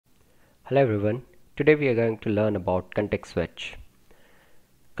Hello everyone, today we are going to learn about context switch.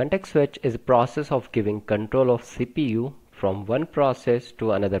 Context switch is a process of giving control of CPU from one process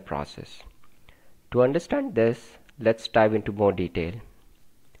to another process. To understand this, let's dive into more detail.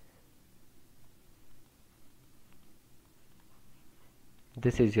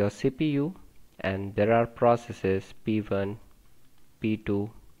 This is your CPU and there are processes P1, P2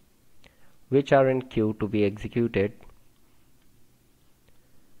 which are in queue to be executed.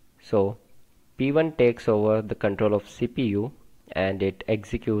 So P1 takes over the control of CPU and it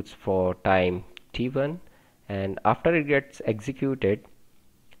executes for time t1, and after it gets executed,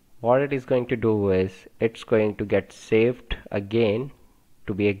 what it is going to do is it's going to get saved again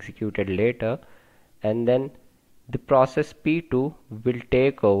to be executed later, and then the process P2 will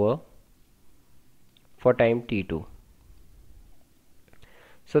take over for time t2.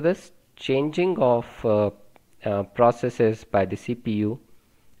 So this changing of processes by the CPU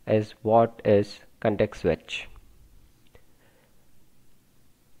is what is context switch.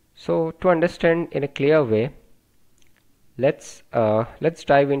 So to understand in a clear way, let's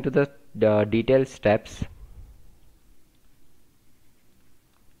dive into the detailed steps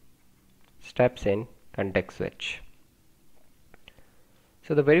in context switch.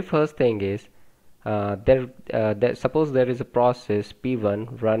 So the very first thing is suppose there is a process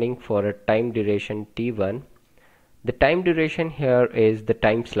P1 running for a time duration t1. The time duration here is the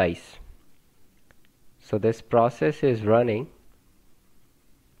time slice. So this process is running.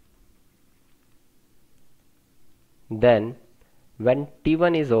 Then when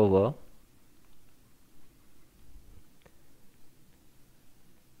t1 is over,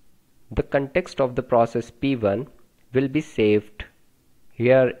 the context of the process P1 will be saved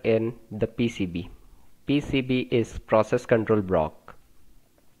here in the PCB. PCB is process control block.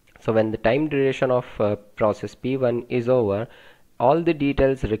 So when the time duration of process P1 is over, all the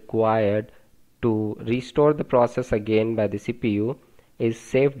details required to restore the process again by the CPU is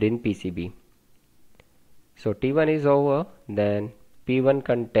saved in PCB. So T1 is over, then P1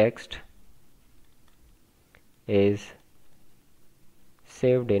 context is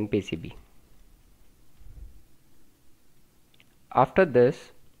saved in PCB. After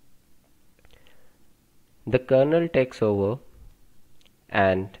this, the kernel takes over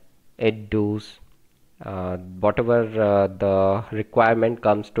and it does whatever the requirement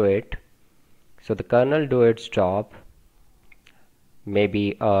comes to it. So the kernel do its job,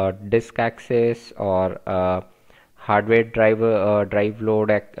 maybe a disk access or a hardware drive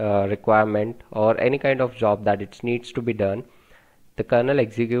load requirement, or any kind of job that it needs to be done. The kernel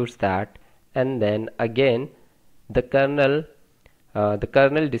executes that, and then again the kernel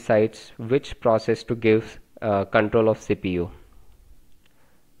decides which process to give control of CPU.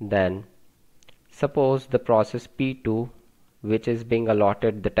 Then suppose the process P2, which is being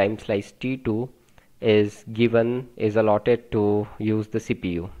allotted the time slice t2, is allotted to use the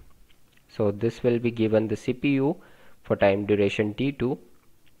CPU. So this will be given the CPU for time duration t2,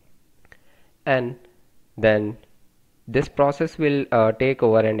 and then this process will take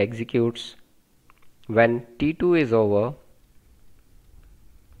over and executes. When t2 is over,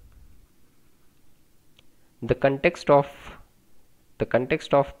 the context of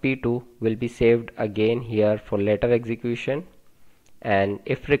P2 will be saved again here for later execution, and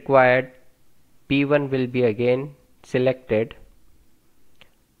if required, P1 will be again selected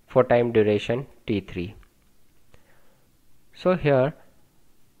for time duration t3. So here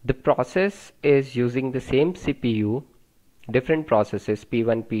the process is using the same CPU. Different processes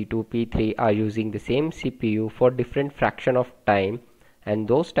P1, P2, P3 are using the same CPU for different fraction of time, and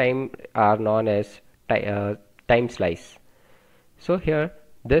those time are known as time slice. So here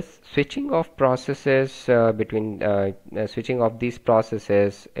this switching of processes switching of these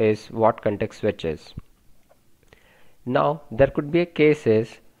processes is what context switch is. Now there could be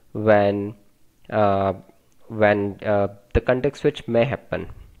cases when the context switch may happen.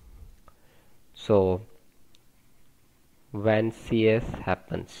 So when CS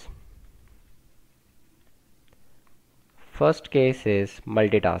happens, first case is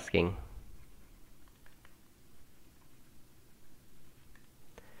multitasking.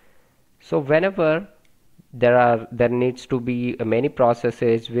 So whenever there needs to be many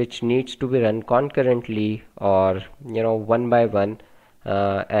processes which needs to be run concurrently, or one by one,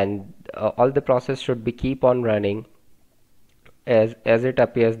 and all the process should be keep on running as it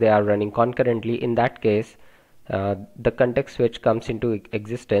appears they are running concurrently. In that case, the context switch comes into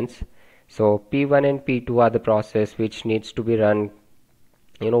existence. So P1 and P2 are the process which needs to be run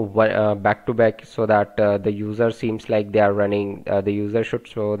back to back, so that the user seems like they are running, the user should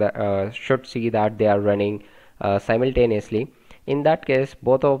see that they are running simultaneously. in that case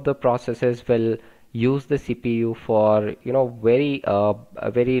both of the processes will use the CPU for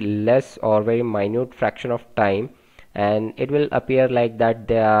a very less or very minute fraction of time, and it will appear like that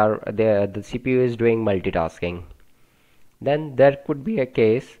the CPU is doing multitasking. Then there could be a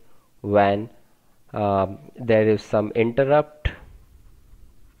case when there is some interrupt.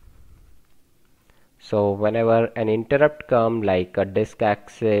 So whenever an interrupt come, like a disk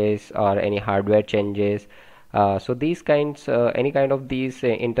access or any hardware changes, so these kinds any kind of these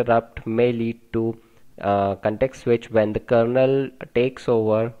interrupt may lead to context switch when the kernel takes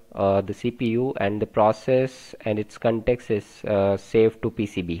over the CPU and the process and its context is saved to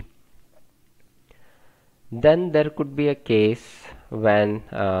PCB. Then there could be a case when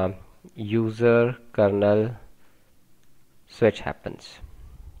user kernel switch happens.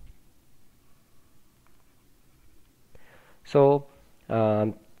 So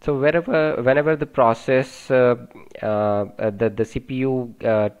whenever the process the CPU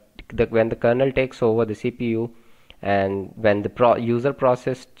when the kernel takes over the CPU, and when the user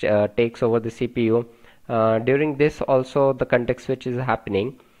process takes over the CPU, during this also the context switch is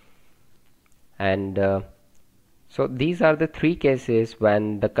happening. And so these are the three cases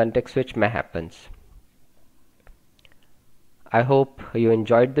when the context switch may happens. I hope you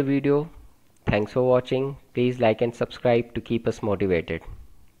enjoyed the video. Thanks for watching. Please like and subscribe to keep us motivated.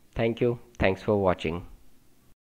 Thank you. Thanks for watching.